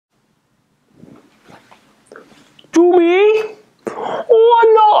To be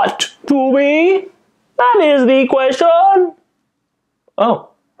or not to be? That is the question.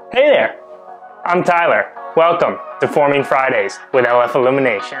 Oh, hey there. I'm Tyler. Welcome to Forming Fridays with AVA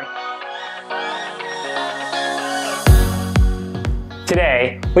Illumination.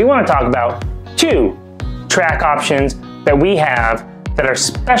 Today, we want to talk about two track options that we have that are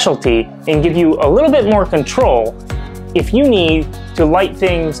specialty and give you a little bit more control if you need to light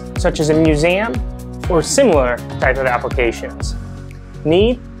things such as a museum or similar type of applications.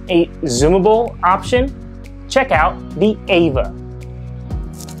 Need a zoomable option? Check out the AVA.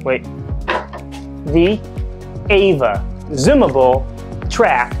 The AVA zoomable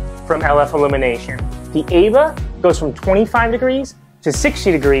track from AVA Illumination. The AVA goes from 25 degrees to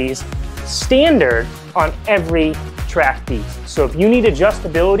 60 degrees standard on every track piece. So if you need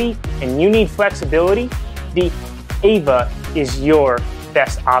adjustability and you need flexibility, the AVA is your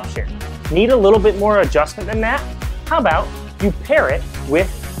best option. Need a little bit more adjustment than that? How about you pair it with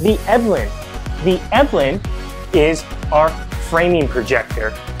the EVELYN? The EVELYN is our framing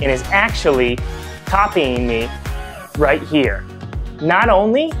projector and is actually copying me right here. Not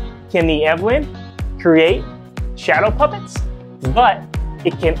only can the EVELYN create shadow puppets, but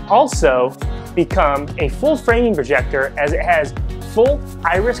it can also become a full framing projector as it has full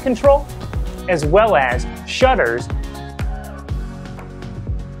iris control as well as shutters.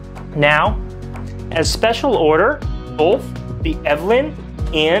 Now, as special order, both the EVELYN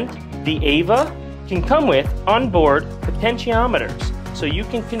and the AVA can come with onboard potentiometers, so you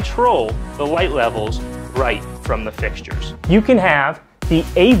can control the light levels right from the fixtures. You can have the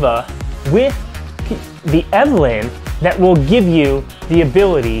AVA with the EVELYN that will give you the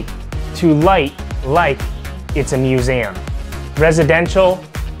ability to light like it's a museum. Residential,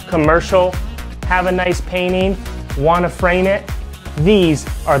 commercial, have a nice painting, want to frame it, these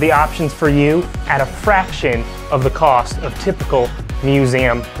are the options for you at a fraction of the cost of typical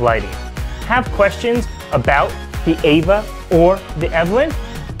museum lighting. Have questions about the AVA or the EVELYN?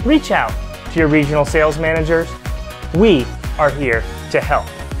 Reach out to your regional sales managers. We are here to help.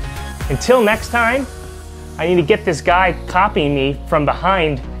 Until next time, I need to get this guy copying me from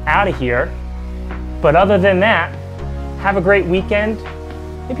behind out of here. But other than that, have a great weekend.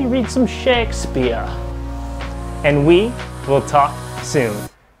 Maybe read some Shakespeare. And we will talk soon.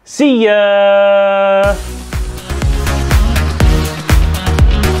 See ya!